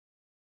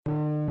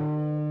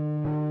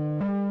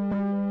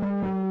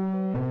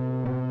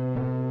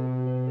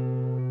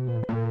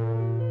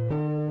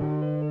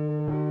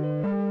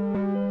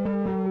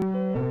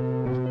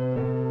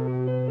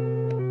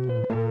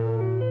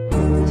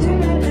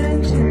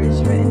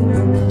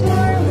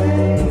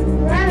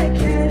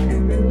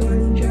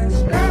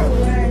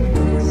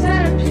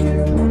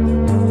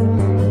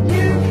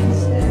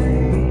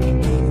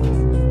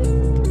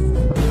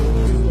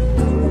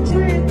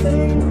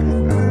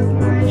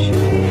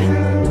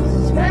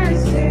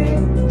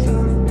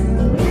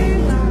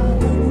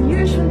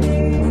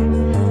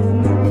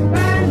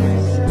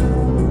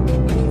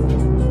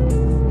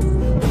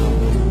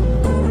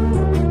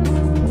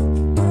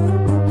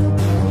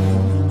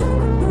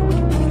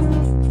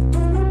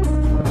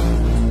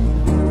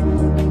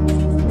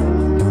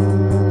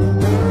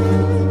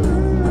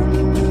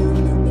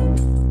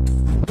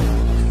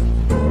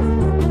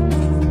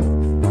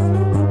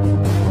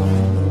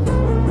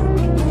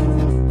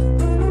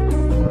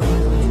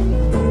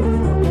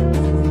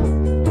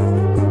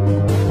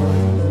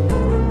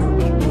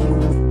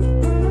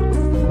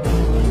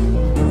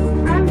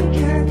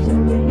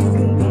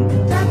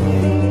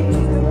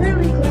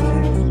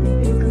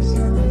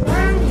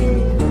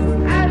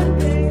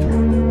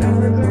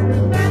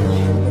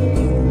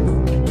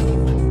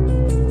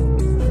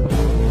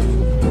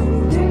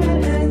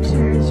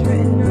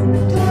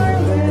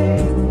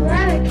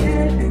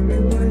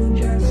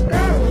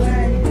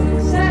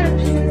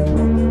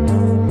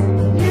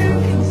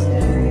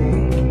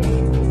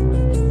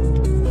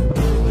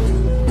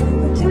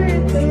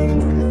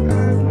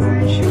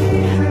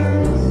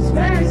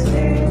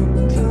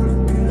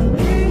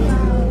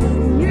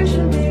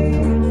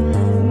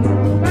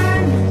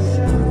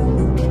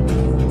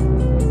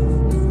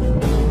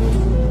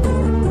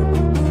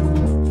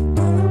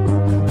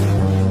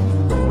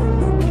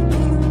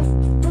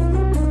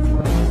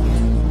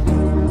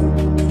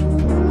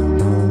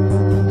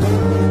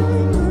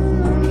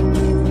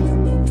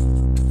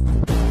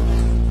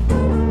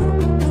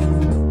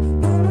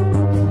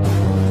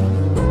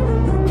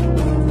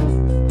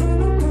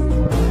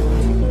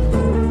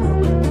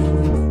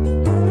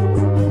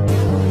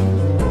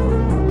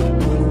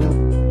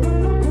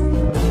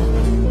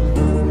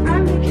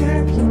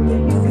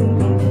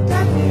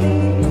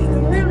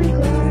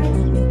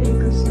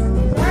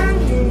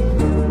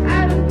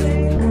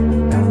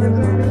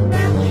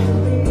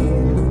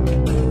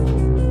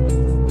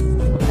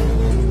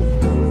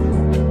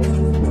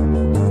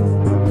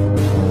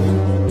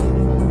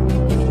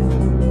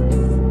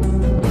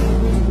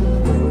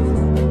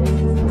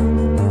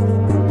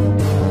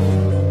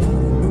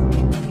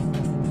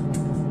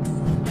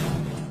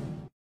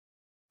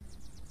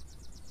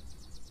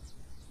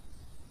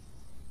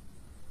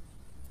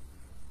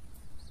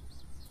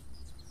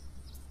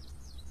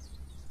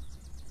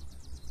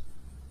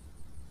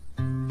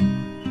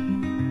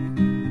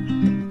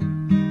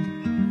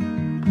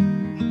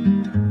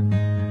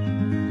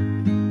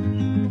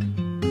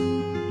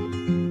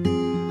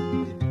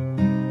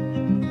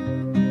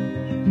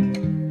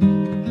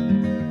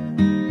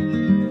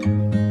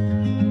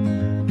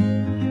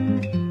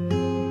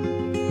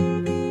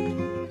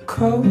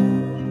cold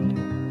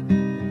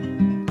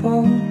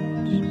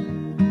bones.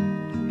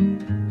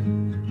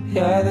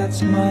 Yeah,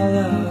 that's my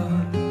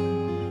love.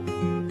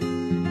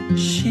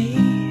 She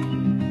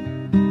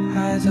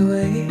hides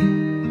away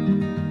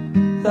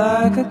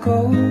like a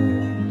ghost.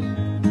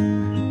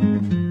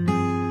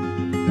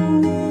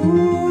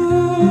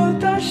 Ooh,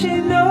 does she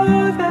know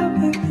that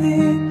we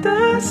bleed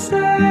the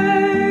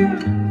same?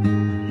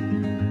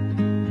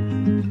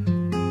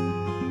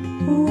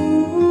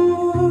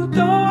 Ooh,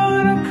 don't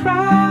wanna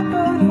cry,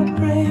 but I'll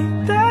break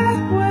that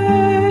way.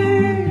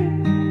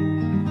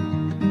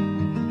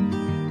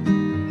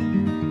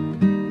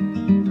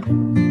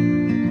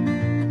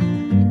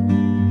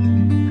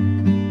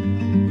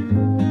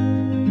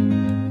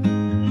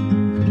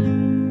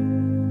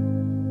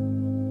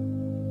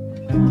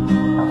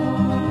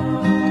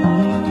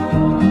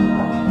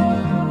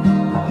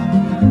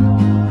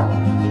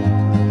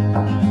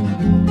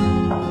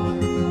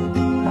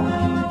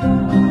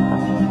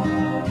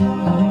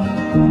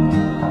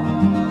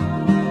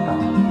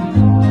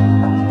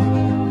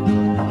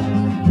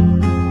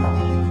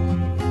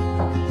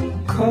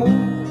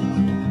 Cold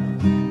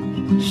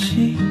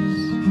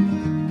sheets,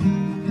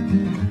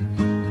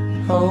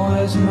 oh,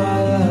 where's my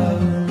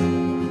love?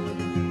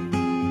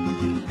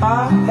 I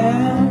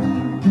am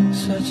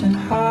searching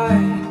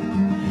high,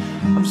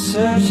 I'm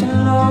searching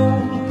low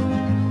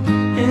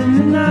in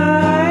the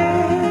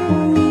night.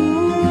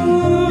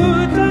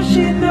 Ooh, does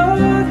she know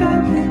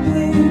that we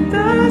bleed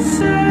the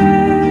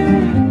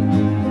same?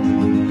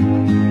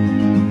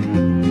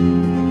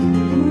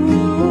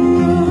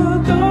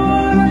 Ooh, don't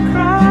wanna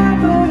cry,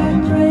 but I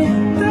break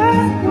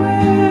that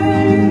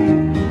way.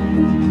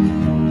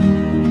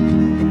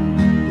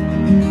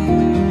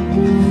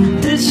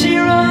 Did she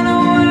run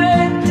away?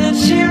 Did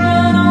she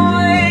run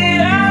away?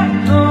 I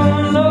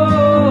don't know.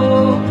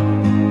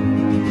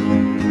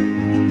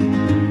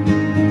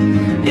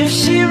 If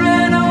she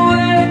ran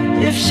away,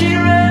 if she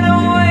ran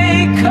away,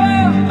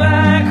 come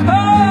back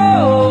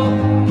home.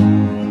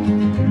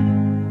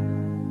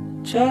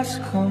 Just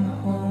come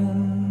home.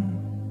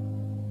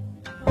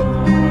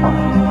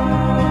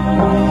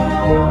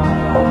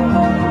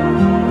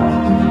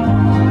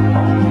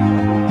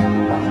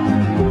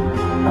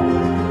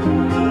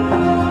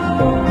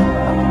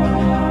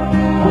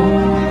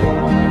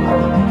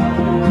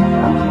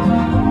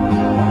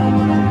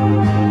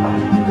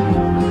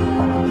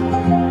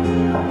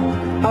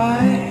 I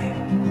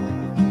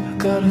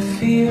got a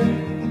fear,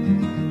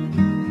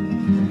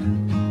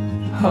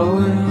 oh,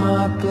 in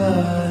my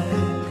blood.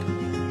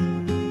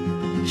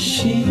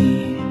 She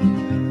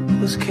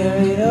was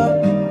carried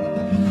up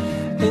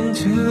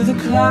into the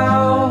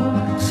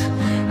clouds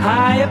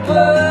high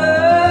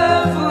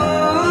above.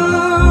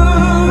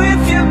 Ooh,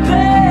 if you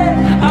play,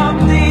 I'll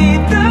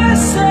bleed the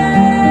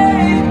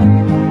same.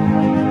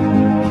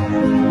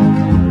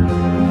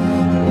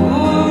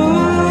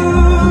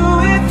 Ooh,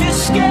 if you're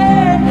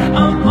scared,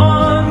 I'm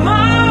on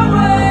my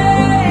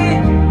way.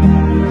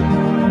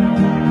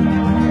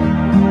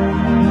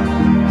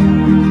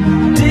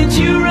 Did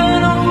you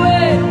run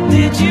away?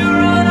 Did you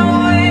run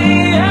away?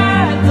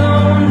 I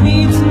don't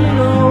need to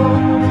know.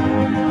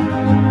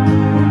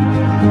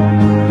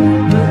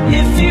 But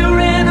if you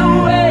ran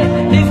away,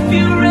 if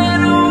you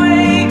ran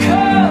away,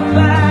 come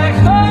back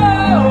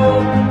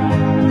home.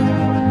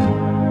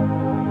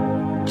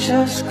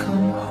 Just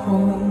come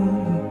home.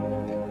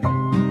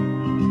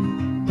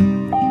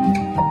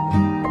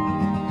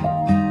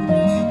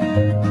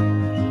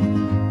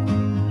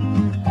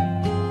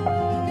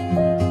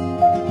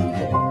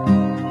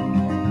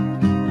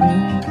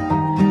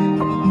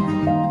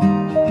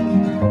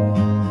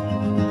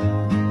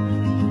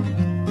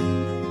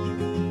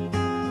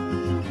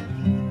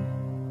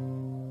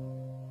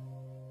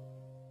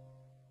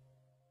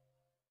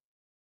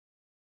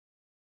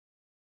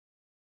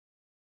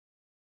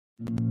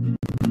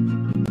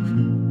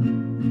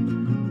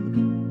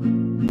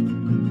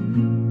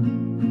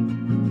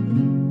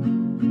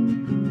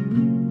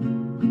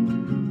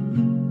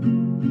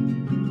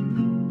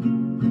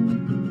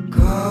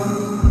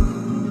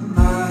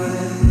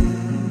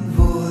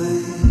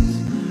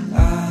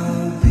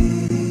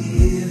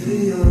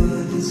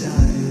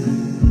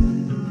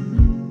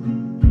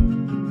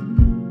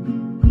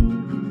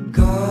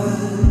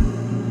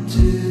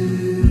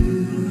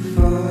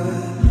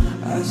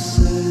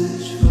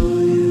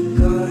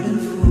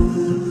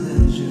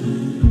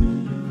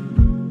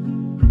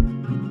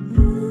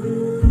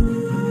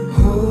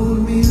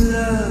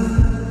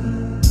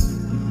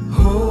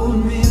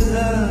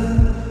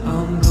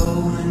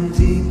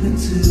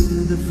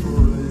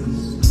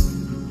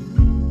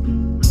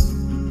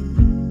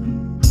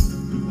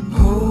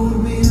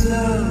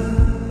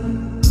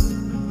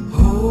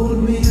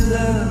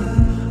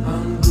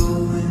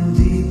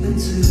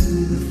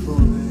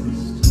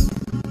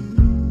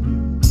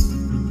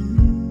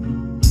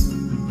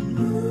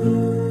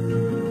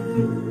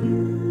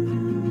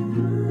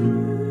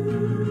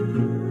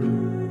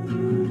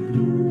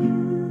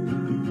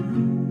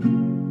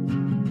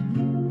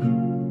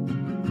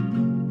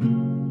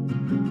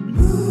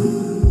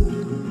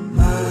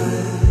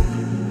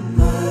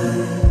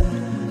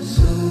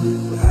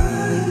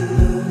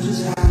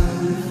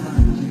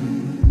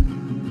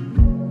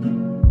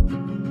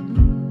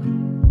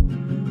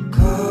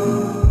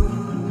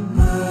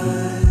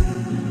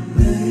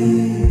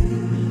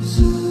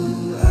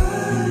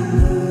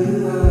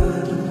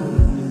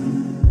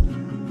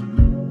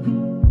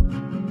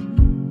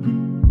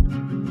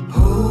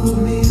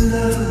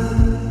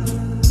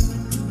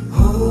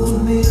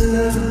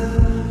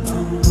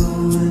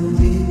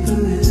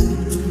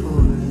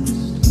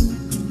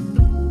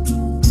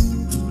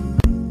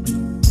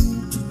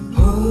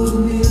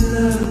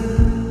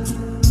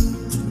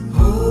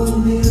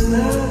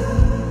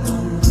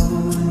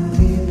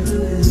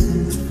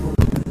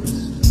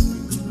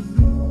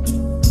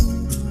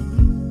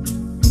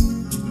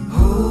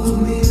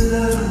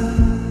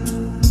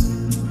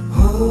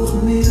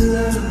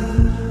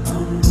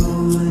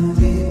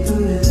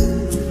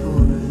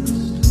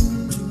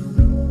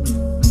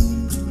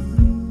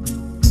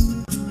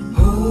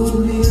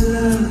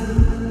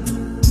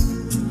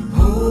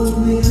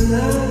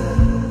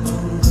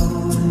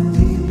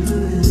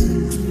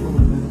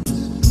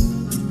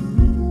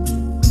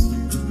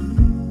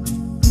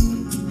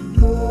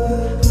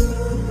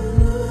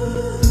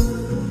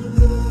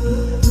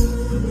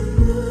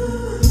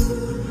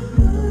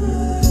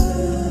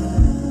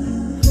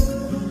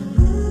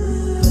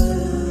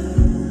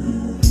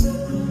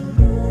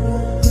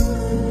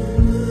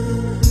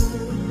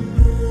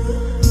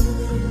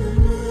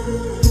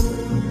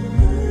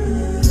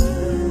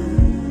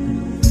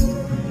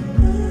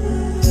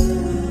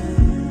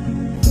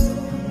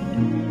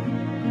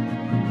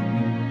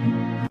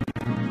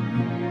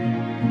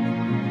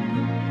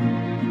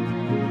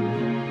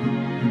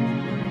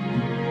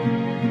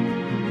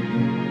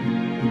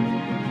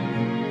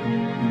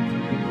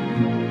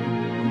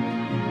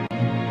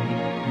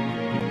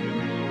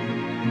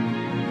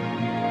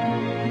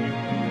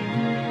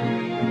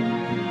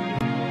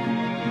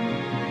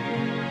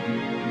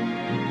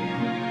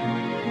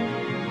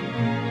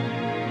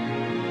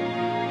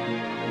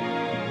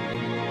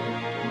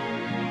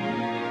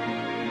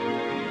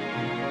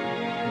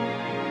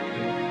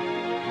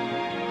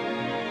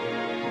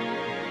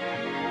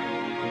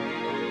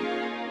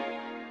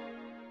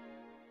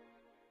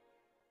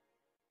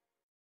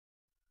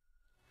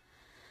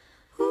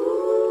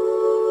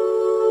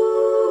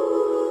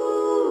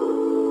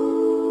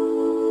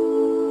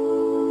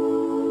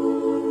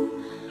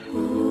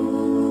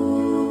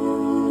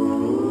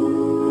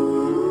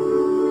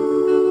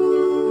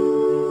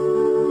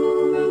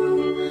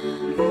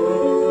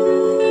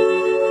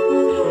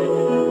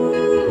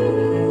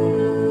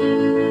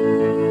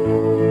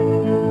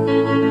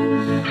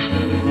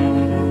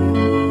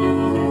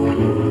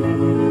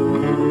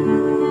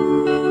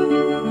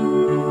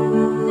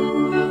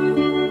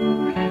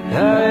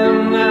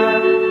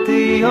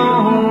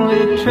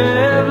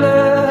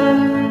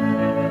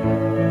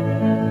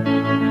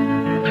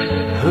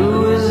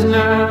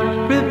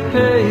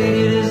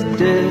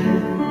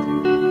 head.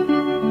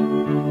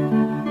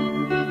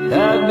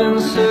 I've been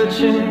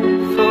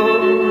searching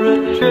for a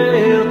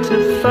trail to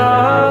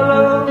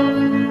follow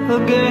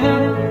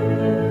again.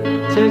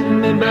 Take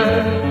me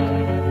back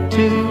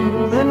to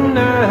the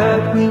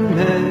night we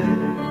met.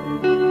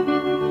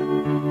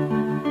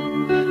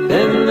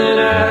 And then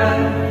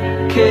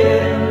I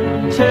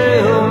can't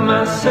tell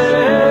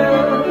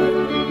myself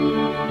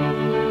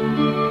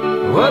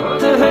what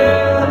the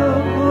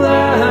hell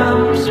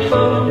I'm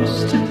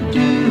supposed to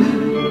do.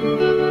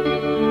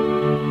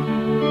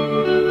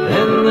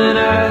 And then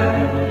I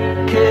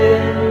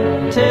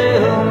can't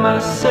tell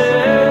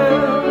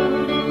myself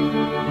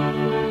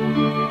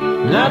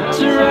not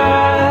to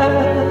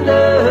ride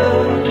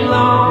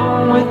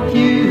along with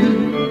you.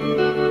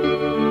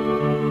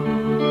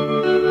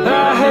 I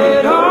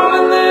had all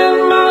and then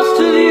most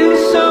of you,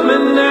 some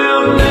and now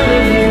none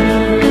of you.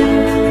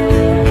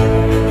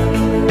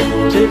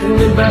 Take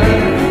me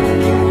back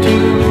to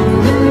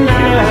the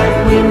night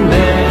we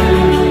met.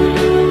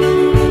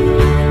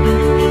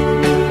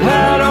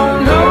 I don't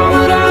know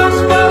what I'm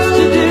supposed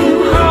to do,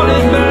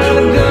 haunted by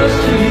the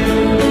ghost of you.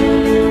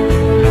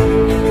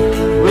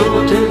 Oh,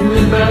 take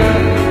me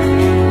back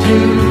to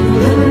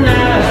the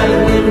night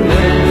we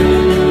met.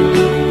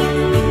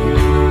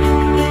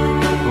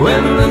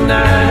 When the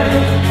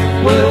night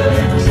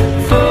was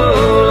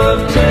full of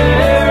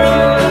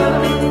terror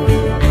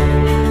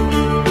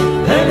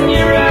and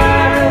your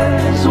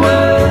eyes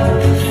were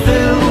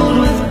filled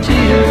with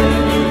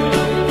tears,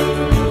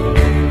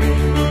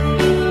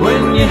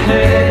 when you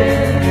had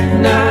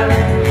not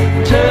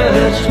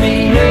touched me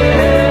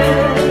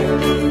yet.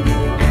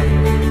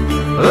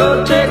 Oh,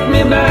 take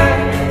me back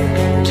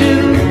to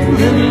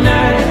the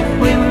night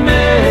we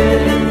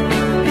met.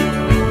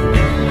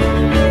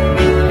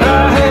 I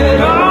had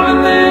all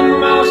and then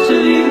most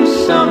of you,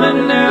 some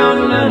and now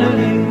none of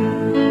you.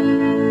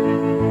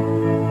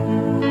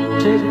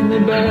 Take me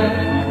back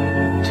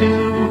to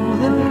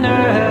the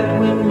night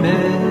we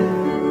met.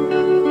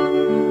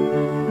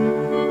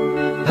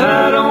 I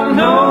don't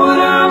know what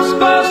I'm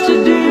supposed to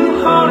do,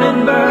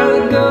 haunted by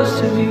the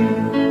ghost of you.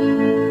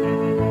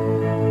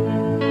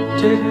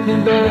 Take me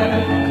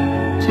back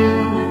to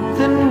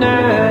the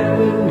night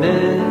we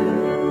met.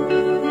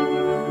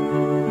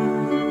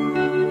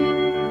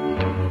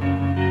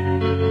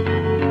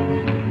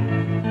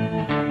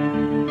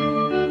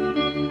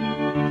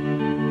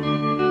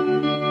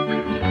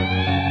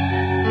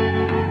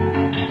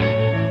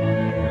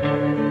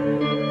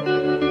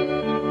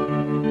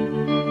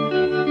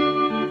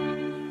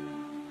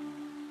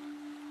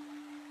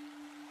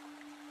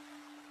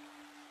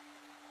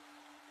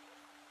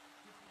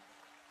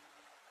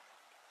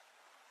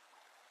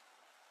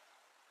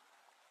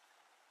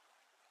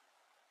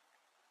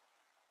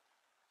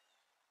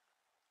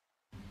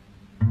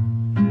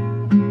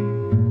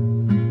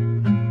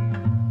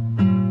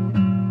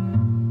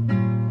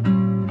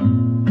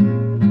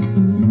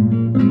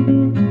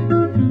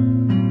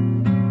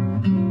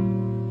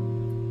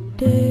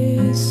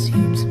 Days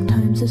seem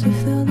sometimes as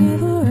if they'll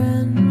never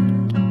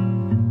end.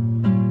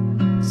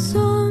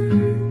 Sun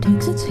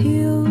takes its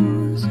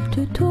heels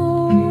to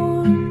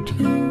taunt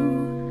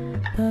you,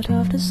 but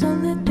after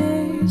sunlit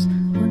days,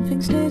 one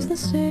thing stays the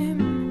same: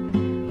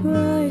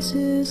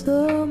 rises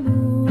the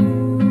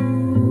moon.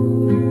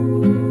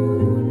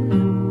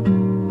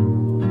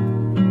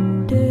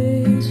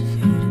 Days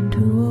fade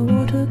into a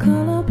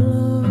watercolor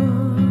blur.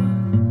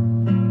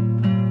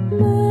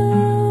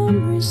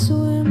 Memories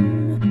swim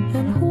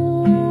and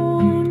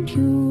haunt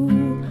you,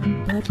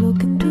 but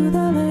look into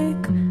the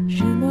lake,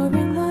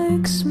 shimmering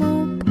like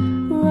smoke,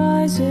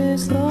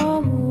 rises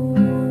the moon.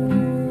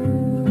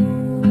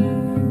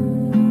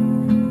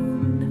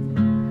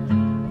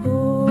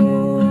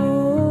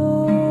 Oh,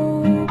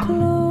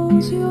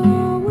 close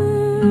your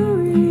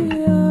weary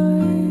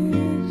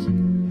eyes.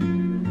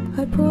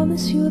 I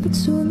promise you that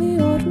soon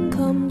the autumn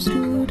comes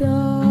to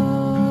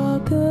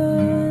darken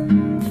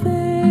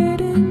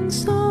fading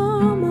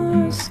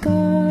summer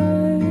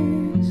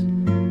skies.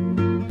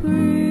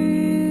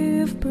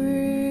 Breathe,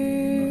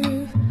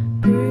 breathe,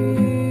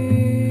 breathe.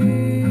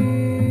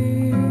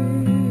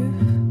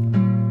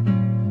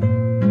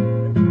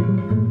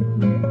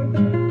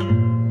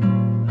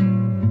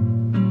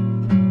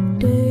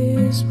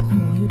 Days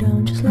pull you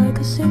down just like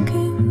a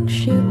sinking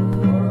ship.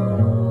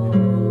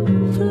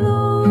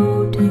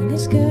 Floating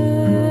is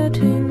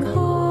getting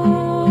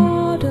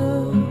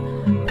harder,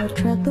 but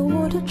tread the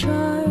water,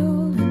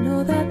 child, and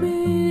know that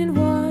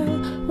meanwhile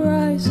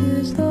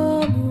rises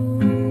the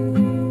moon.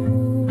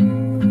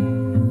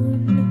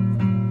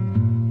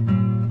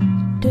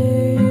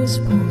 Days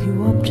pull you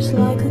up just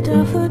like a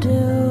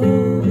daffodil,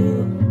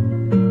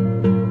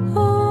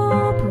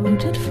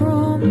 uprooted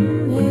from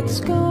its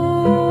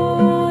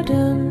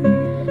garden.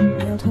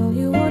 They'll tell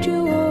you what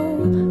you owe,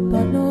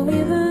 but no,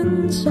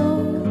 even so,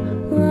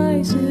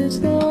 rises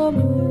the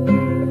moon.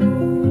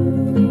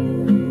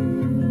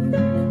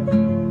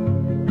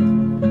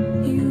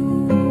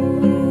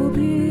 You'll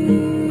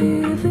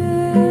be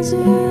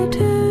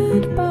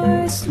visited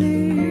by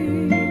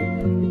sleep.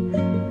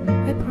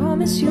 I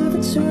promise promise you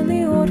that soon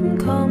the autumn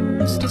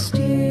comes to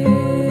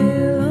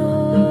steal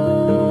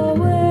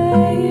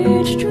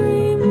away each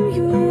dream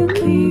you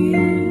keep.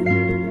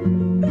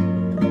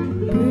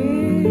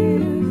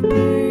 Breathe,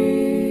 breathe,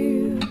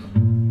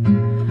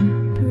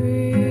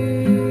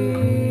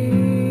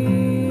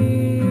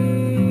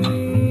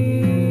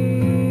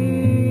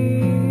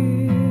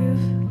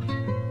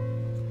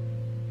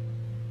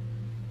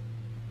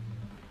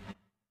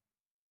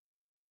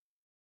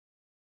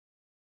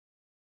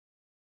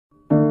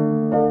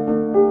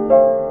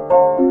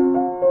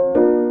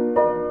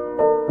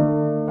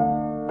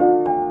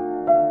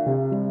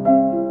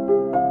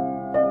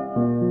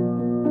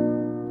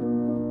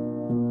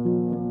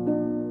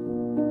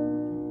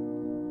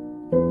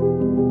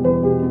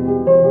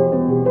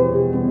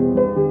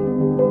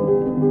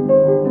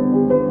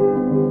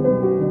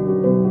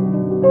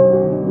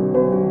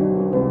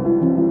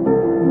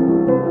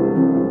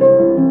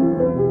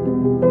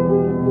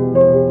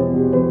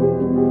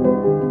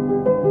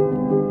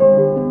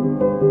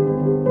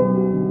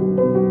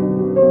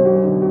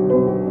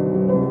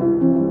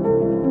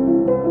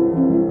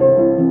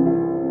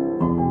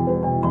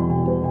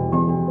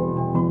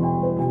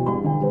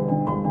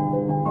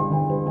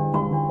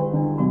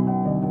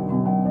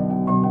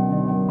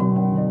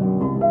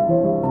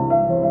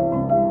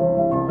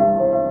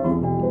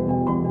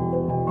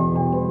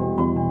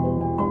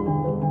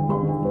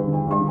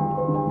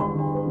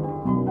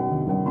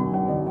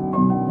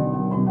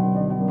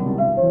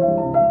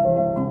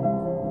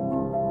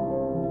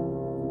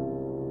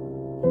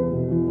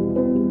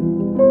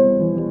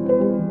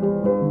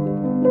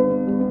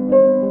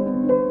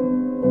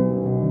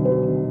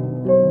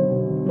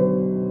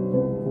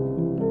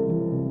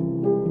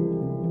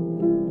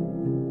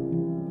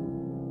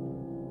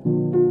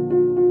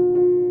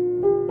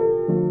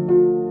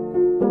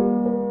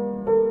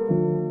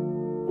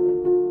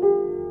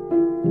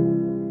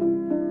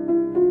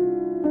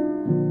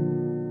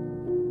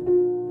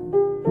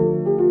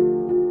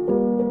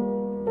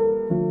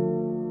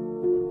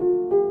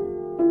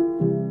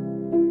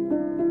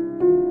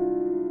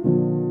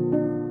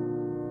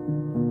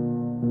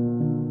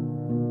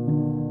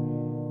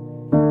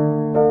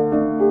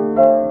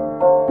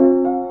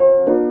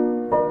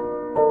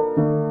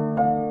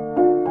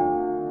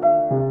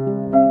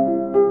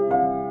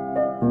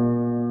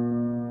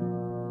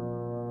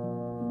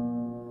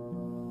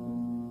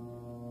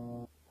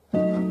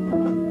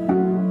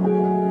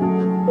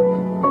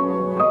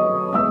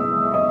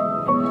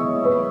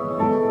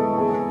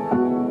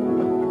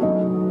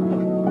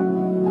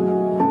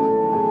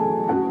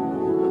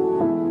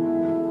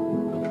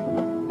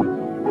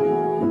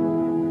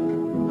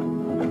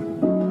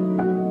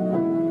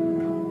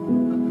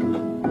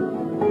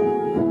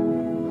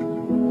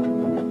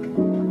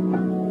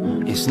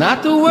 It's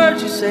not the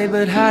words you say,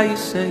 but how you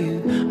say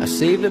it. I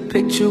saved a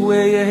picture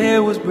where your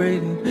hair was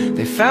braided.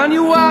 They found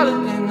your wallet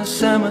in the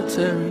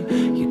cemetery.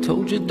 You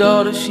told your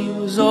daughter she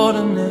was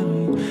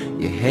ordinary.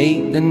 You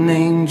hate the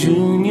name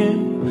Junior.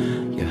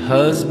 Your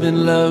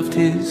husband loved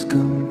his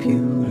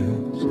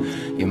computers.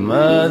 Your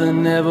mother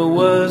never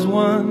was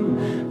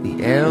one,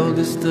 the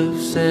eldest of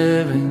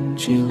 7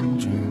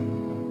 children.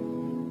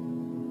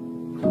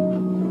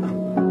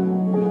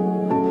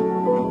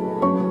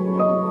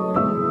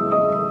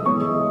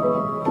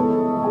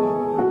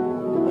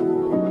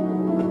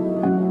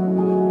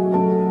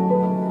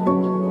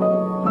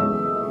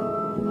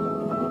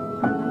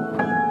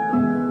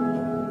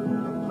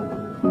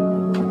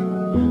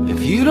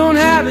 If you don't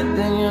have it,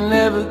 then you'll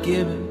never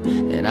give it.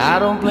 And I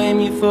don't blame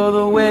you for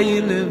the way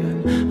you're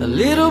living. A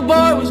little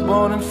boy was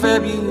born in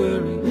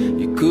February.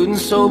 You couldn't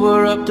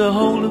sober up to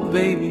hold a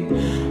baby.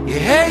 You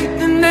hate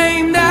the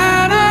name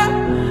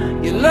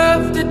Dana. You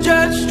love to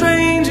judge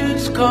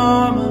strangers'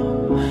 karma.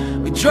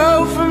 We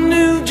drove from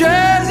New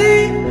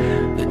Jersey.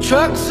 The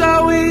trucks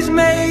always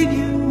made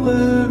you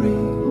worry.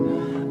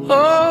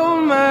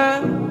 Hold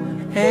my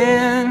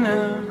hand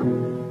now,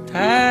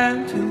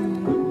 time to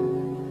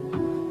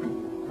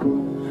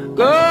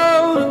go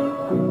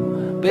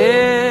to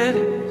bed,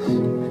 it's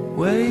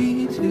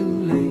way too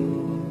late.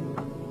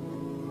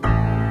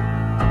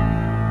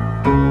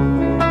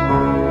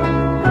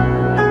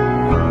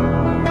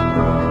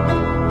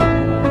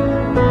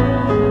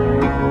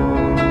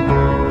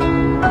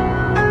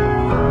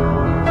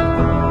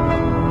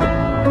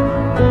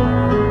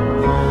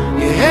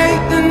 You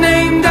hate the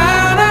name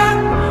Donna.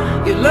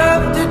 You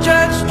love to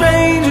judge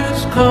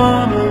strangers'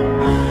 karma.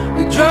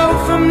 We drove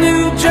from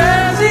New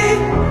Jersey.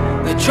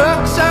 The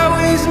trucks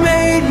always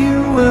made you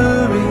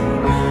worry.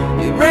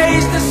 You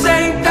raised the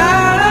St.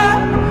 Donna.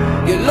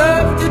 You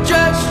love to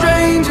judge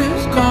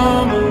strangers'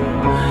 karma.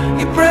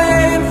 You're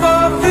praying for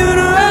a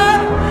funeral.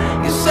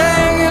 You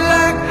sang it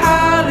like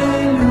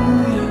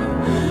hallelujah.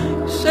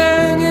 You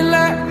sang it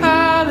like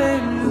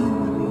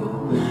hallelujah.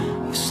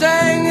 You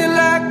sang it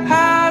like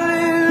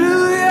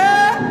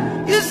hallelujah.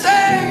 You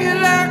sang it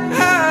like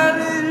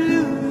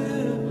hallelujah.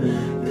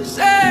 You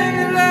sang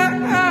it like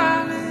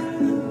hallelujah.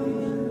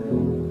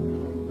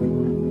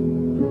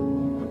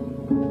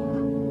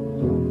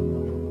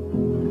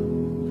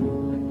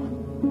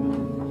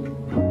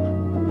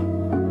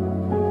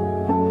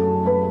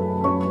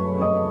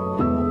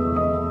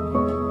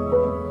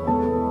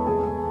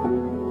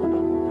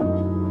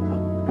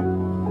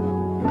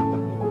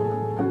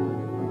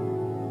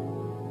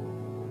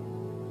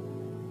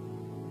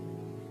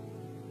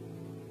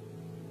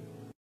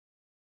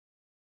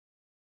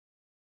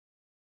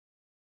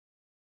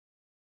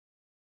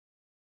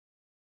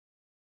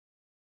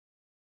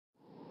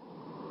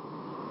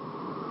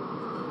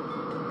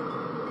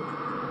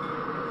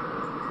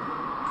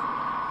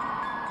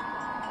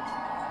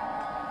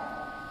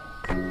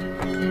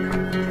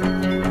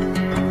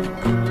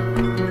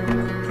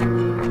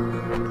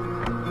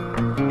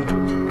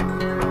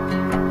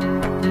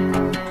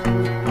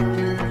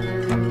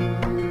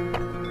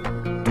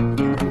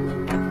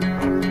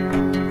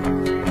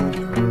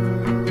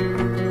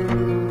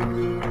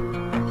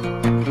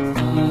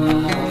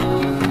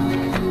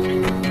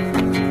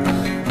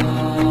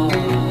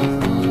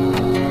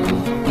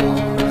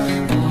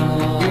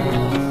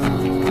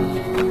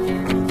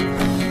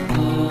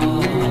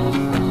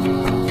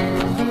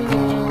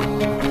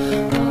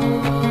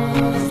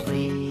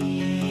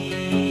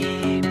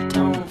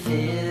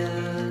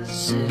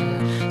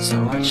 So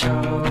I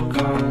choke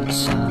on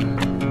sun,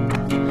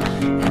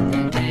 and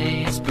the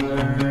days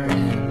blur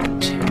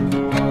into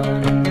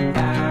one.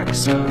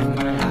 Backs of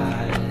my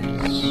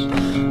eyes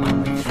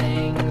on the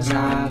things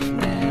I've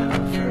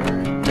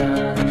never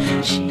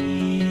done.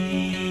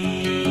 Sheets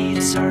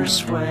are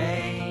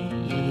swaying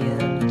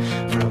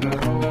from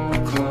an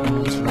old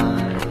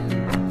clothesline,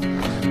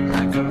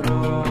 like a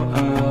row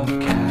of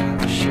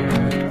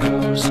captured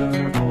ghosts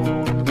of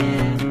old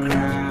dead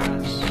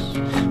grass.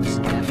 There's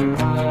never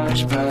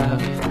much, but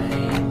we've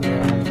made the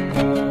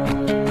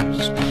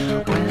most.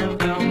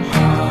 Welcome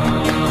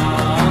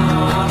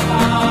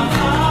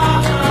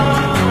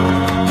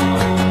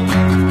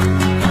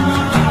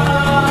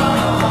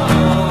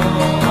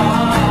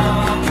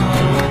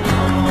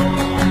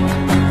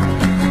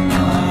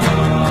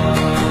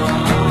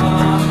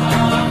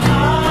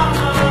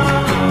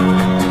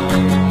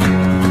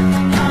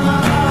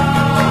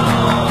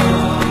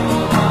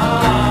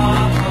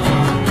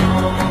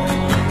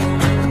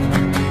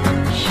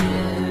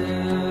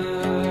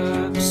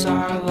ships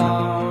are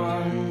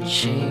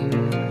launching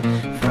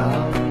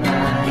from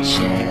my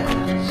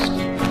chest.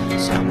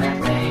 Some have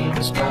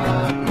names,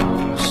 but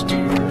most do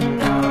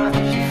not.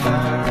 If you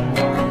find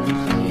one,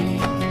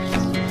 please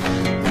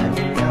let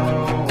me know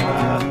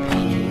what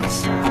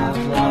piece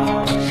I've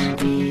lost.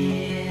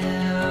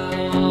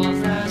 Feel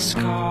the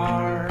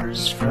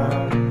scars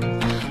from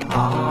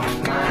off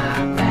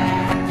my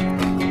back.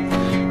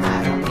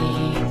 I don't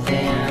need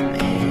them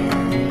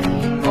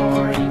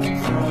anymore. You can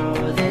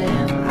throw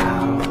them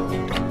out.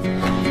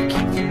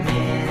 Keep them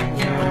in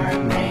your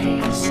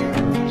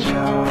mason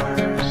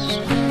jars.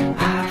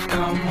 I've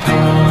come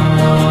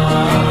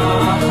home.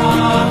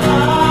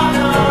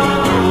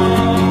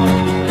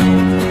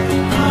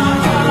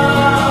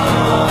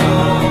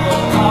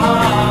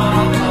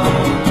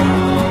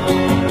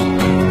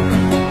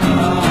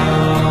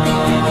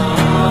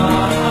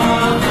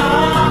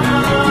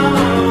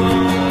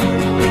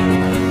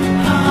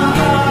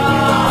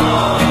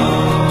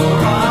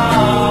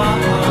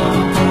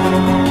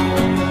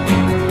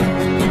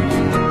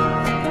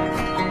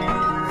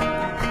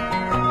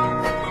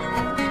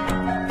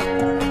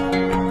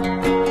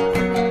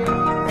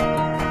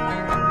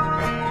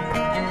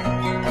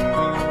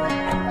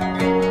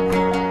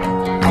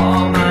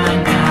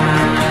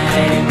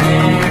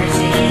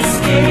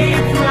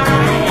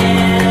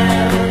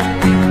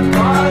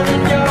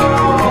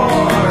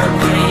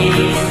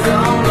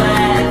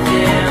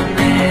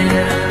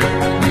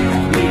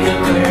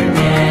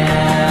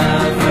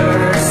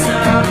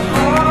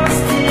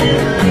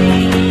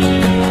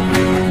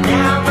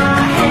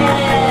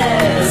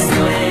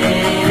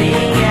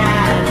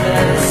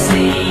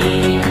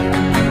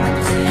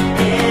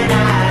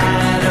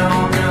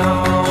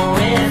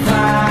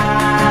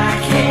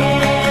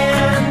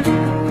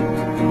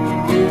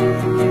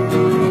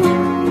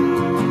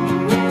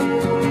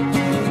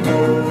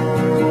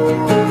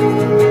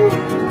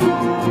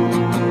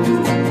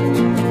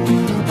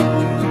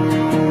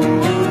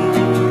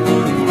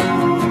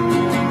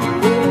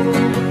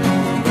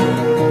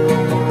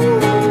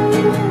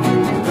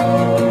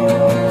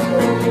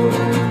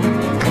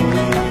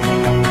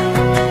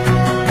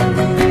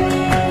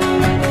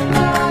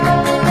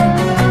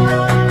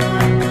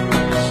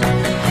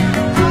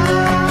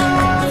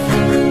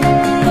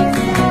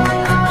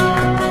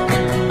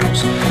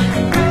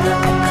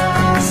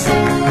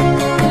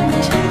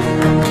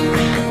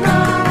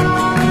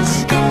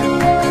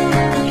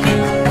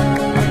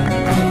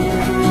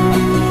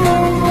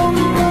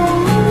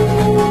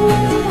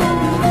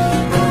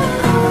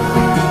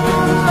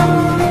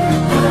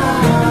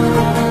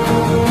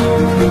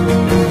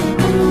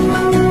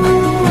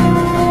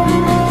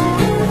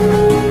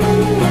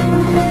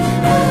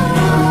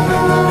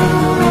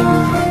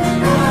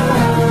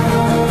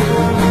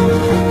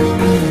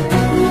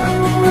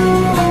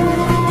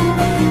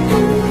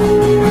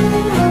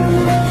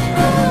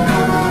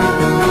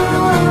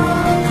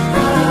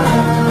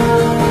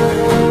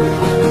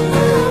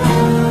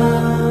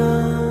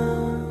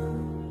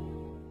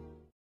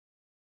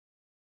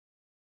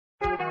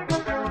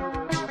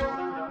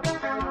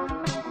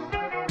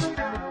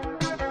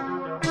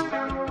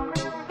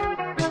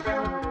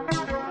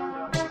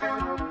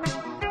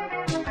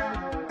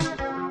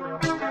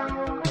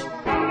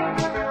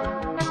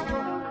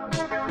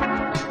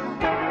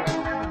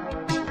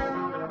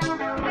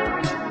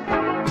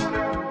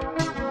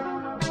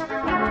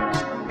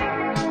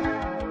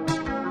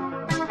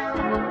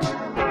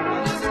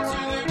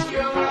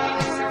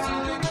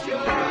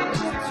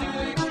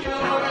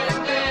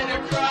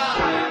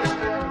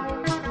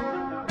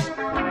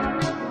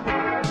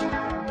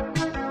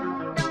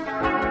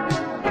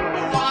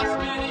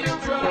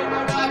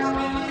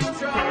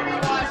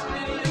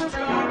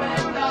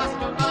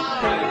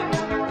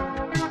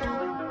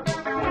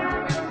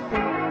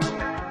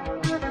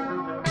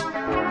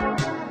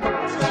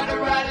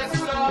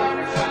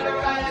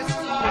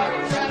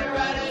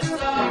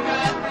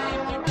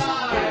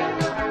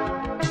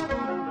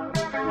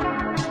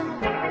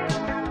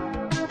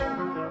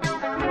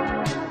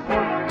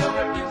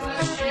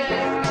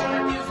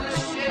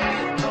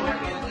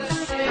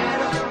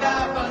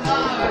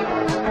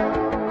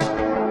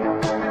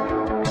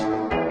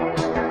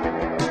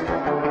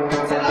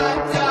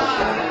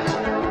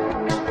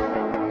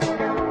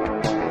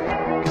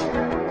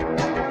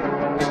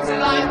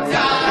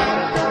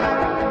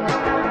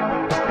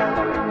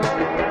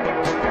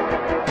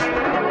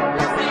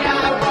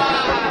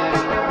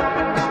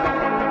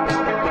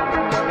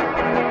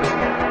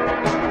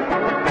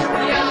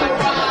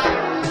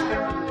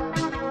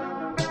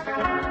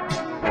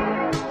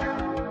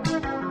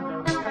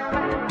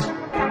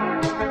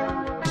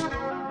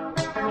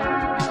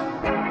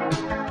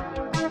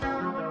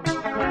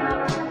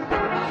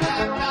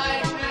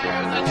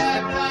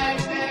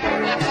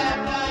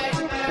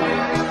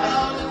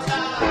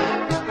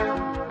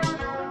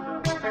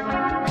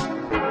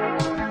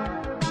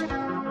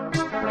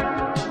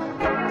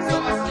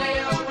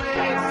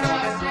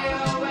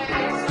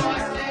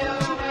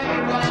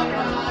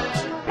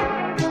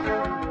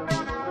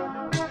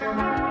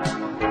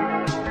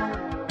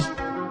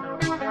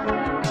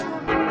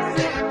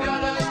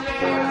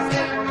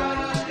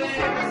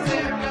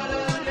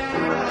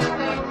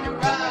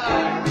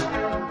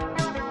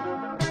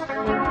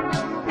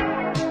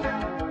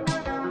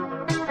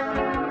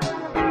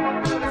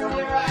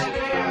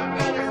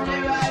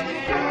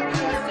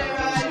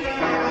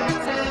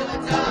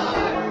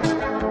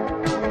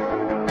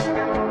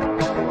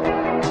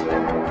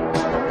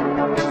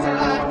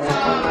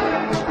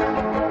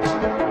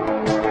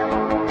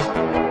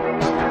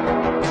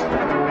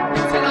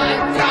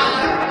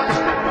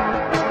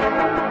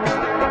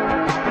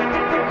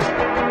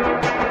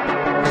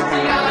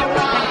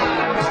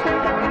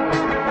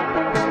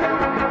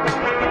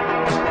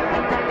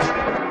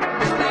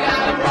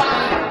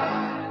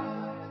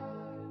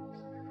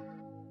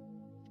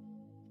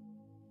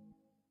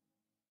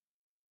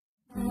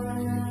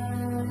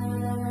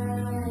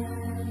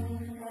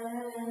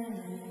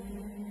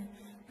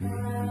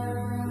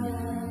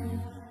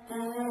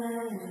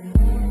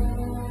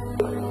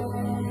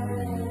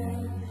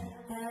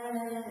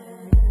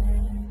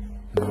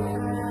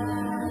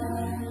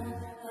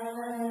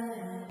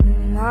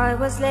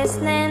 was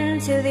listening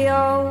to the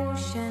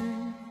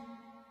ocean.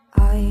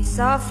 I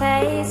saw a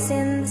face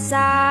in the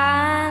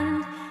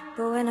sand,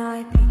 but when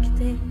I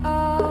picked it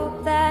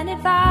up, then it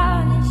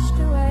vanished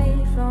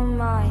away from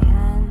my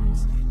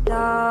hands.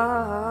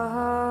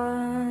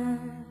 Love.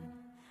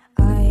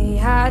 I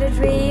had a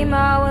dream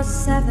I was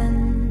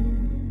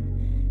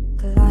 7,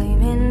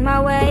 climbing my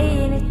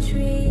way in a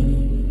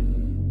tree.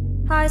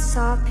 I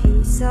saw a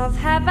piece of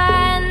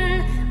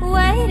heaven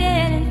waiting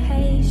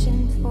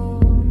impatient for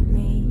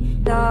me,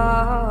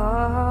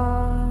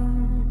 love.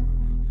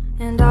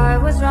 And I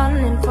was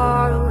running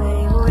far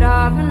away. Would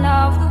I run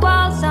off the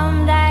world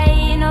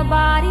someday?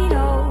 Nobody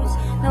knows,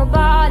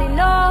 nobody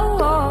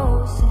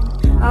knows.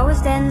 And I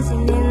was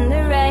dancing in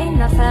the rain,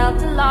 I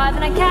felt alive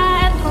and I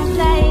can't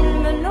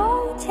complain. But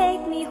no,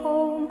 take me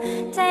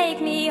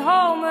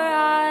home where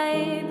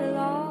I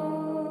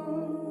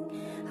belong.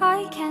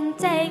 I can't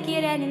take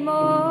it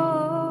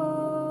anymore.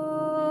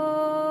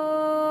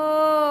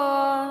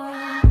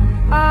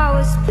 I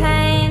was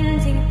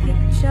painting a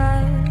picture.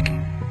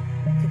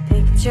 The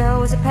picture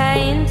was a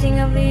painting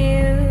of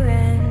you,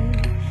 and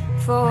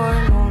for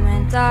a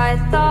moment I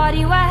thought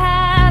you were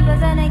here, but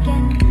then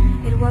again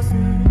it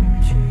wasn't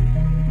true,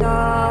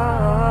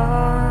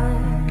 love.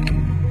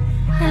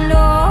 And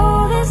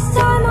all this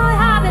time I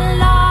have been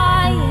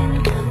lying,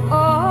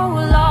 oh,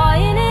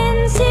 lying in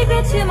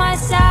secret to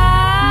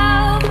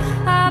myself.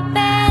 I've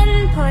been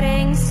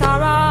putting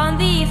sorrow on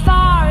the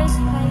forest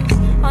place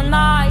on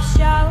my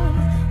shelf.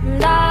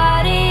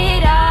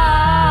 Da-dee-da.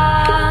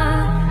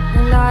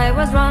 And I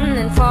was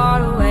running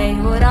far away.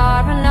 Would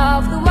I run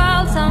off the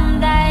world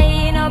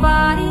someday?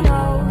 Nobody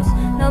knows,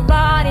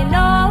 nobody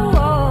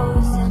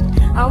knows. And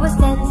I was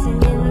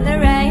dancing in the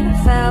rain, I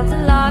felt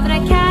alive and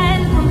I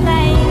can't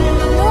complain.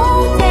 No,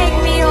 take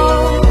me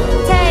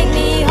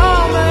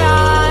home where I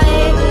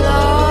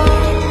belong.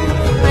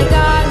 I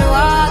got no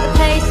other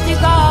place to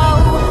go.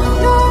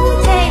 No,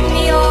 take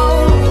me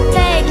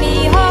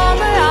home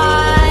where I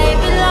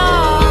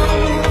belong.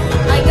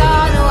 I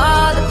got no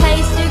other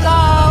place to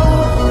go.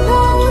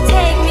 No,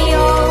 take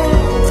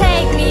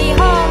me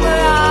home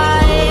where I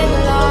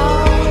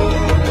belong.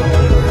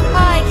 I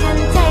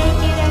can't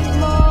take it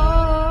anymore.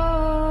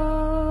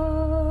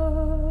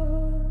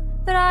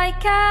 But I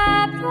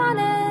kept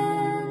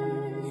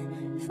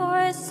running for a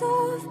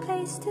soft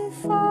place to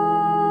fall.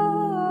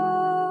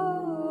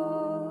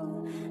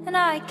 And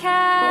I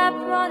kept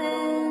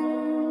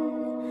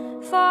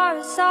running for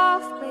a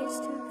soft place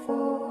to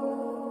fall.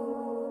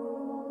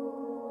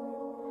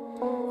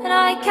 And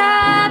I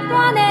kept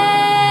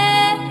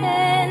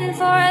running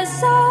for a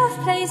soft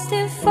place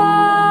to fall.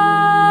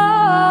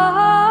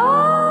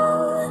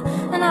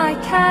 And I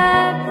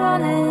kept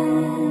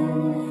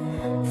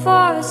running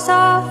for a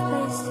soft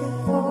place to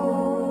fall.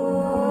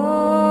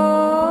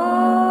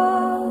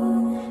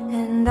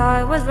 And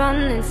I was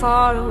running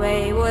far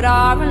away. Would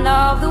I run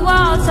off the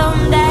world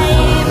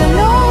someday? But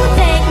no,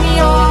 take me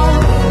home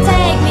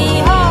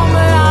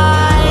where I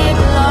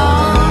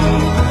belong.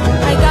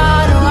 I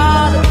got no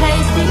other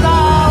place to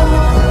go.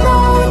 No,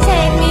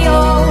 take me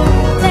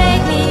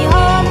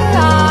home where I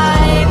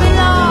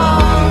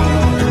belong.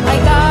 I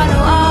got no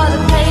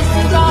other place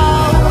to go.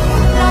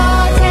 No,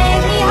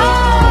 take me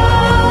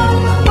home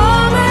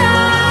where I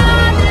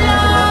belong. No,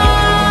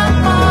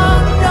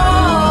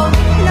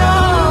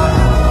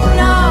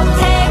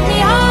 take me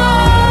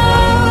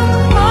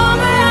home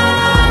where I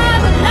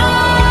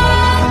belong.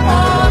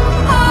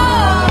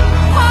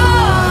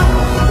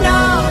 No,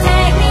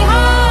 take me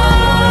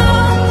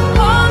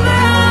home where I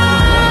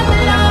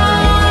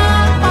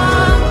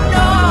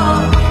belong.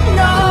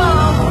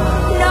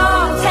 No,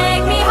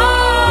 take me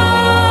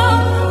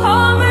home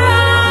where I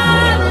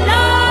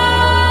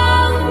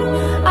belong.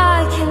 I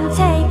can't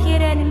take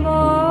it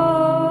anymore.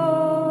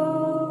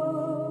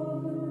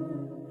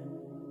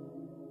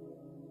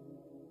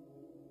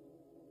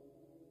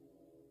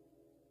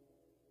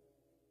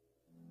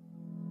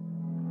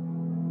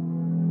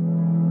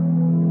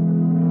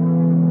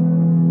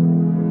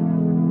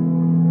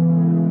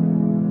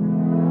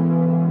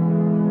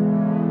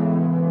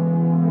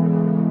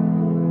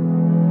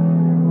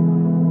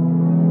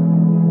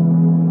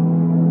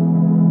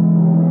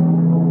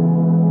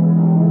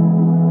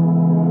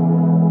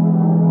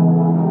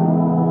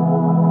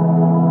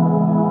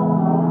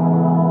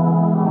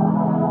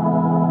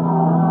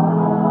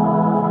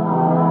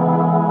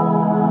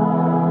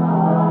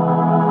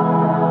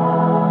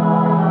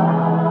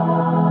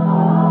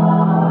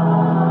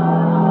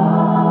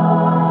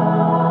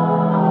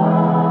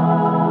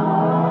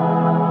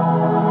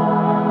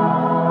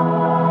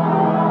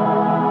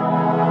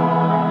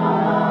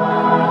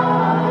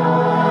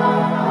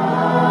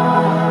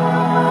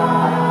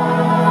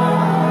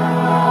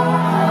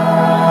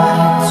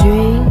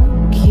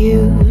 Drink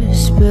you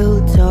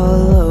spilled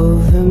all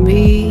over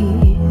me.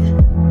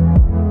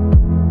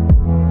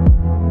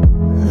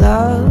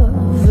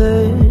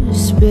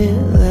 Lovers spit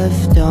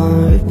left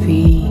on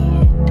repeat.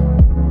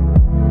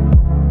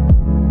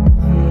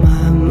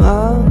 My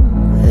mom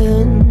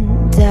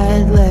and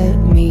dad let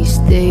me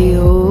stay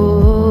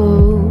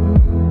home.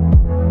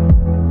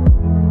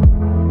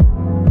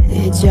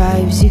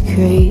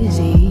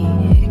 crazy,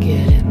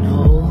 getting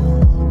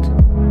old.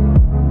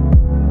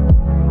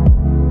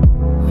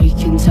 We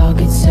can talk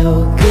it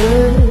so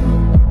good,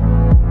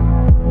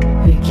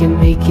 we can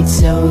make it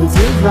so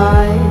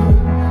divine.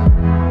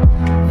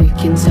 We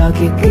can talk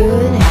it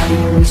good, how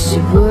you wish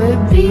it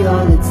would be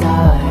all the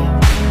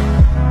time.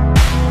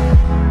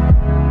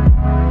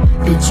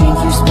 The drink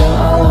you spill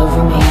all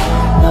over me,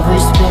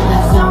 lovers spit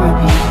left on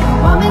repeat.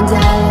 Mom and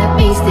dad let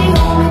me stay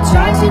home and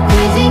drive you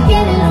crazy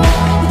getting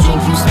home. The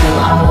drink you spill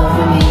all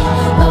over me,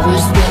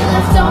 lovers spit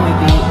left on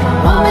repeat.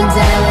 Mom and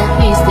dad let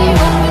me stay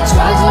home and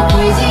drive you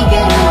crazy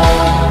getting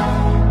home.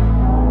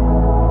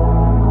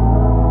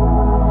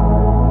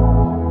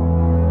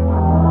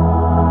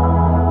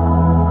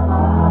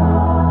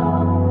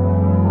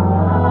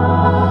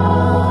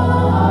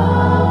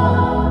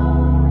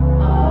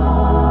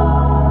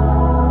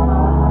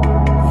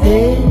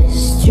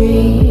 This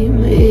dream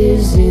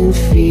isn't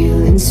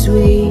feeling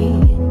sweet.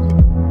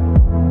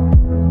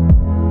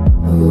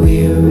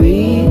 We're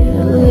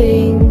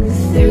reeling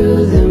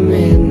through the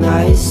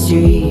midnight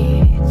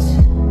streets,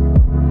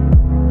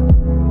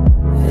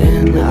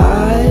 and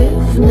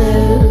I've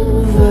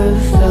never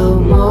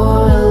felt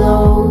more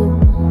alone.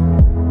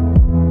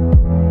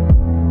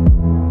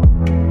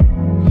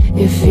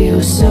 It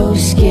feels so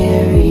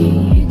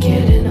scary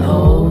getting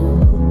old.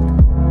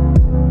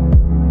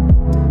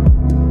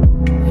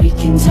 We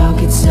can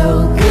talk it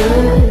so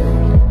good,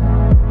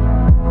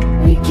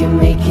 we can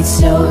make it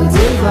so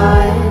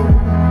divine.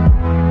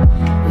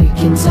 We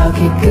can talk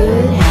it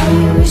good, how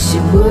you wish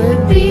it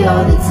would be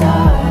all the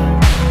time.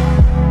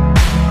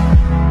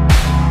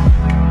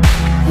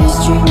 This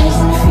dream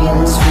isn't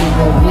feeling sweet,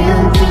 but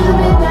reeling through the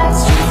midnight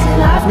streets,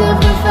 and I've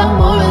never felt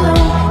more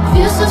alone. It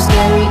feels so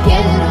scary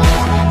getting old.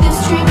 This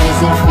dream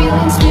isn't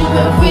feeling sweet,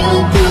 but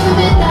reeling through the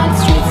midnight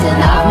streets, and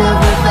I've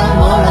never felt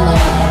more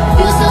alone. It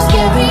feels so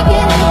scary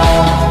getting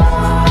old.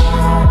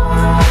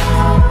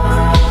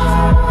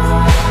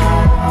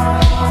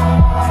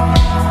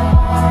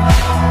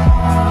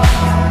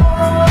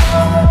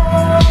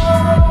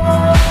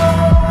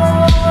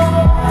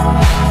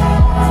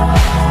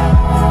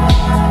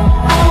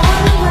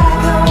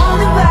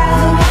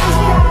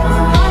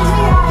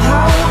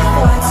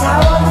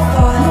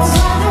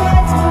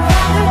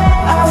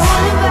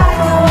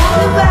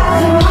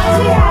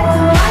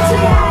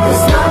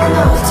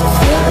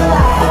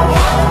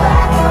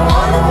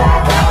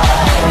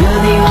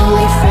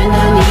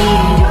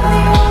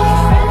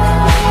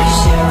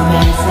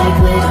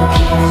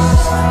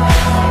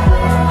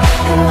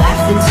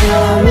 Until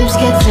our ribs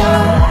get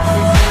tough,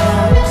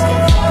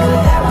 but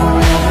that will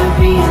never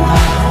be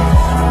enough.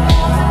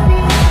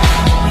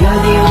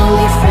 You're the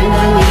only friend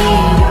I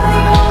need.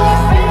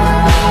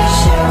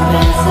 Share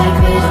beds like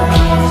little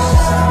kids,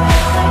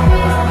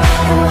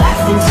 and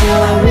laugh until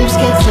our ribs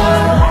get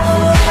tough,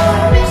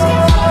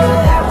 but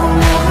that will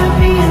never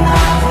be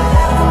enough.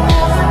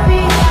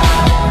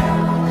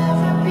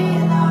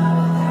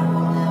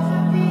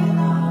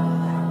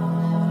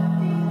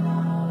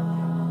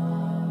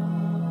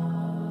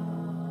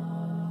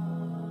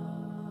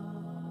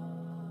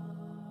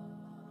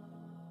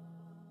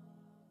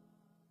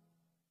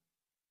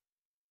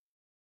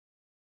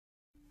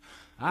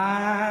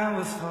 I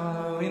was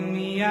following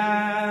the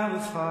eye,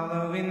 was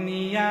following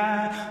the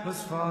eye,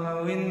 was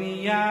following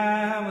the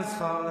eye, was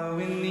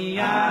following the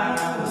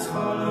eye, was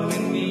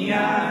following the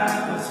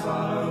eye, was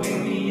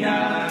following the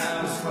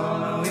eye, was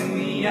following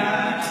the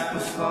eye,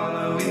 was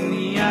following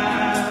the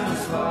eye,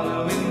 was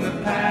following the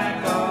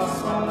pack, all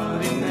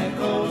swallowed in their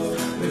coats,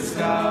 with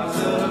scarves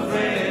of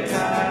red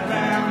tied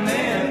round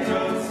their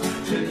throats,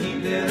 to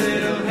keep their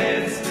little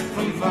heads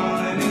from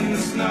falling in the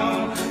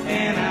snow.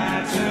 And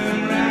I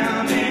turned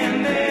round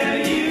and there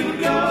you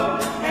go,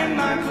 and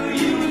Michael,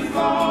 you would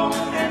fall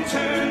and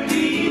turn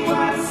the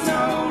white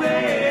snow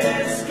red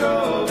as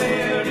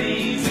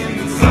strawberries in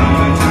the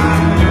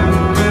summertime.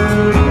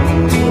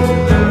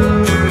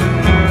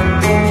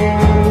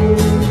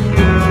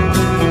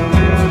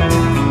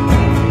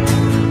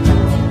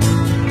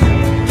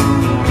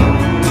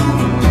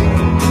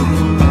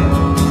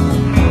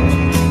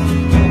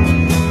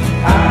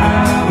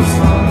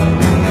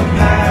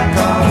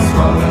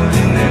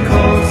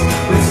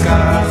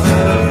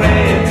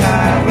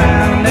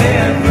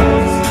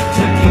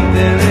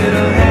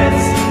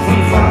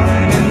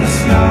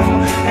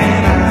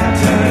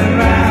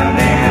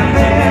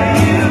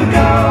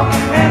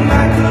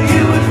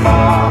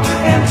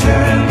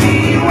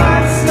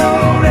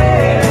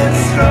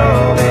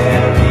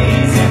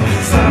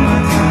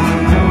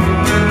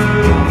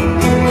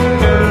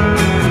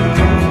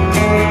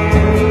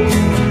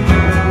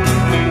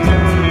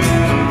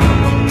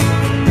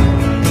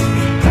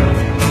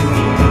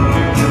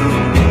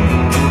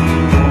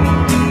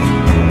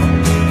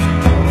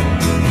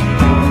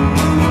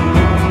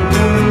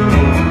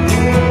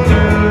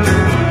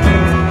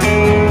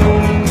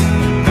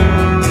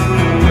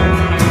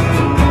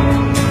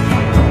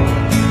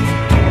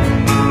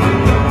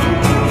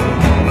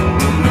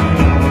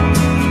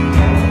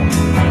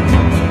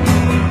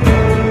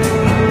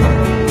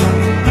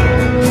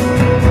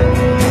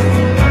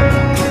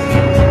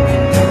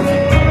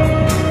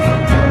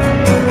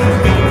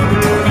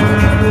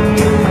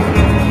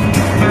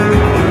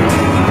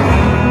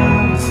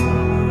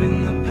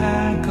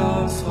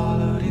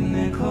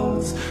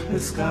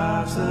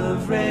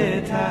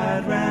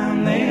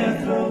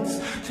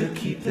 to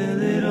keep their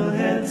little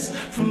heads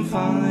from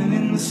falling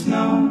in the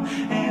snow.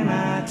 And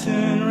I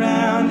turn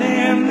round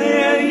and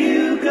there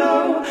you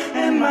go,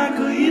 and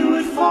Michael, you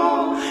would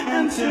fall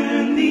and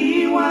turn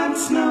the white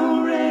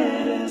snow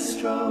red as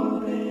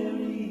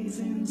strawberries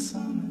in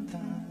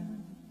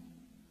summertime.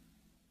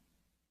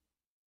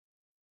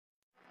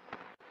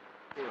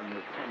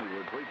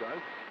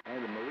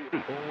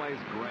 Always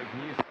great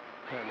news.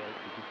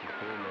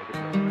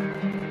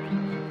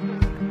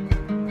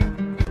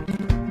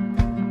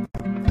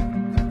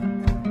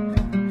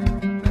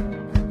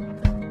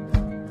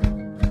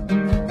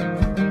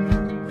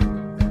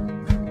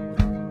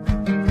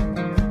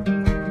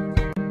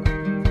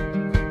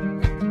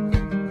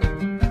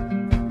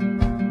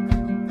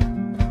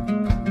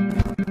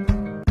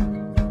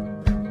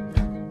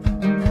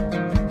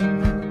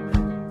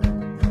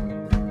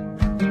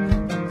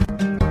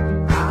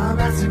 I'm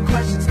asking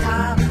questions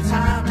time and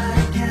time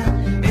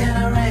again in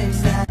a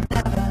race that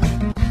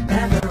never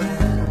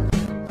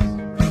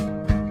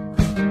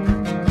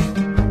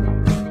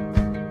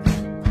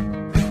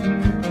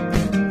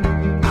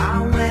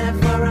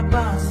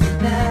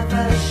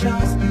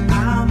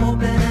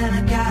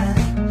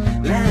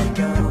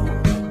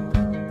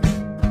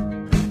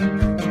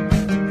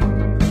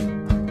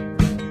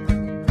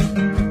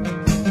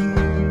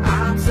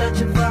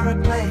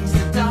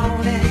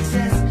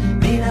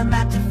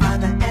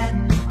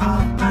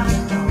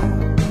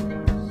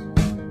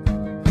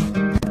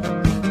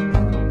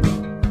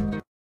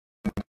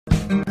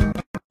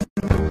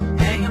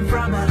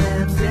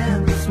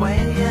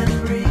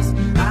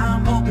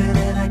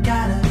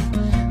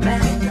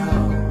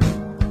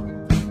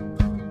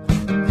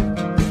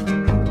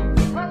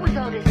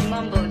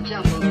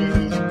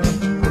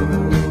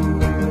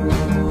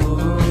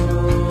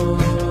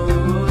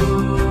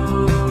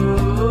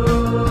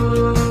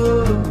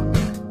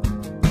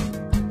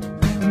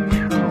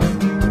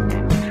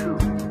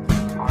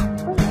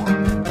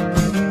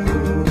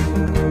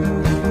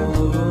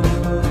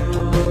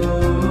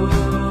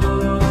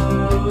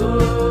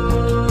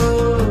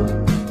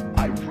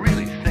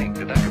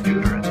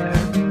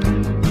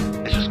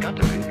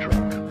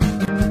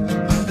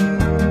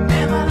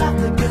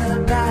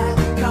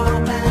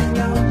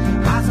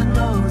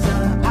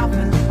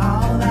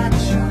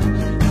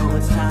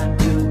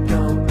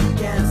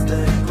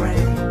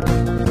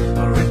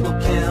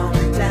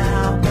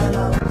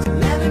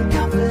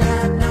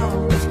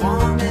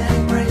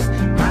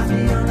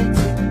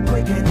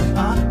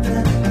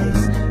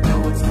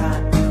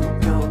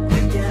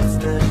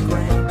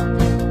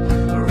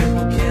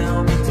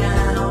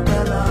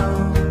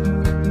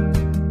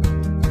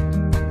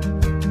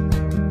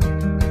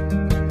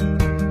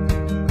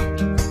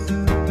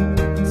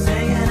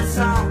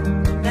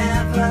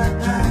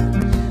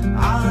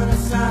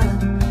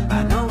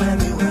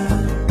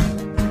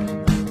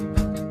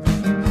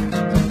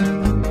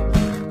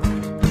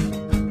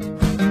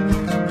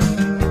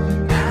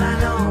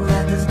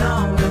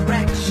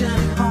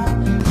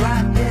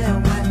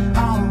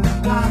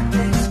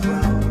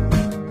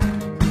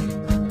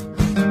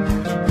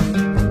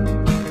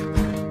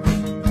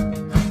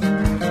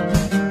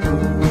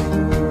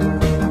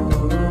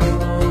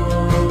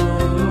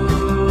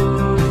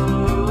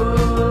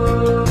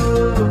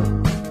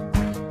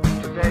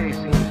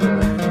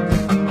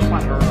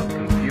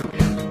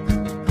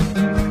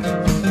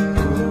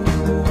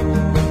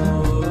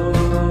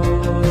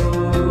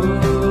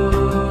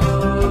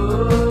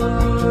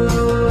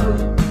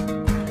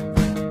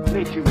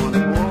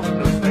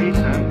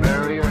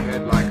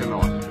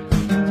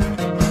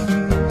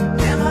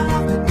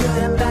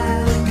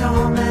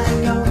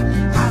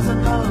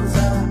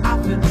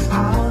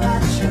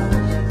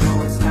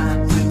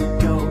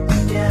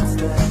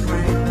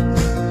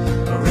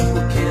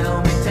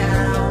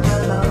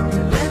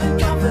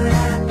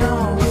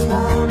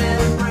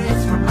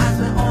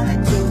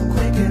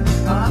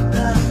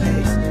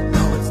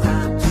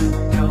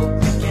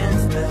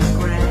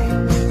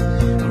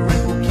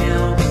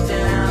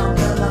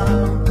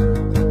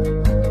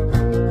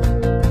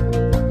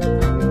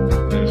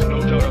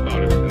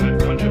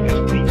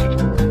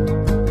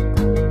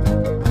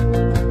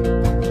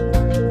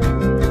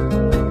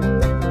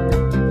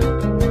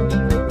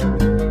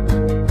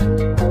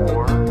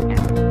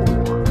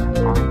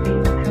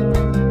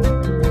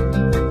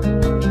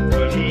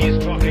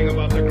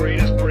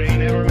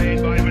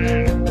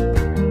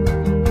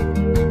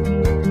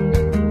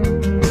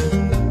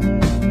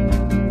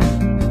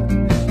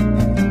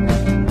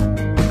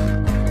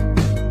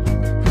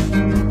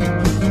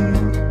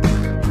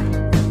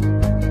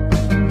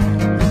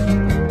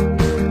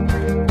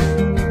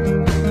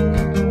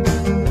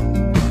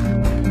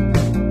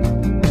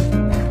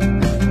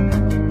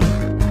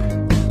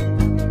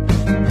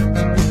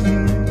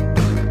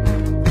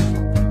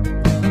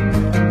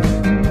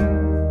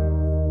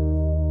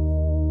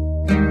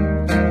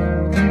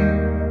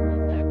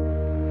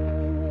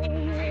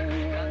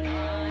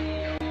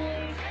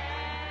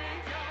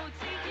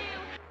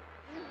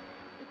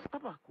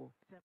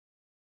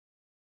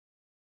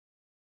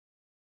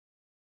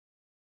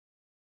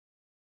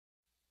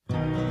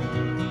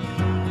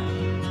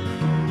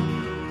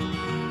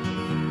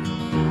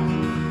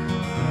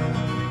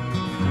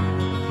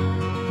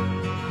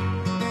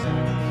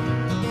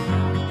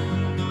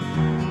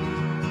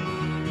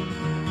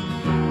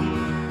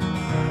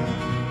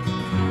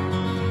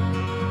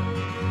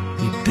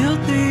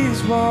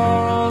these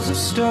walls of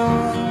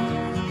stone,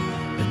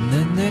 and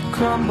then they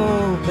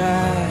crumble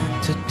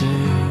back to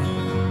dirt.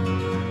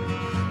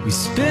 We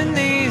spin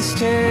these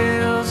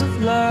tales of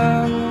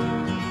love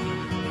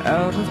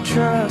out of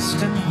trust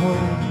and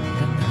hope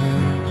and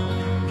hurt.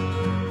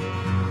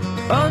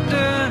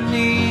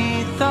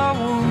 Underneath our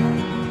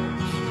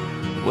wounds,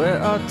 where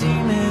our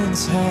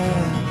demons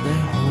have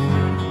their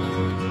hold,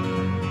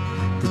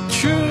 the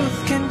truth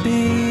can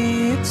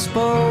be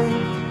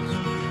exposed.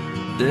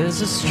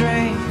 There's a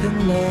strength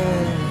in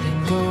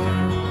letting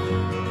go.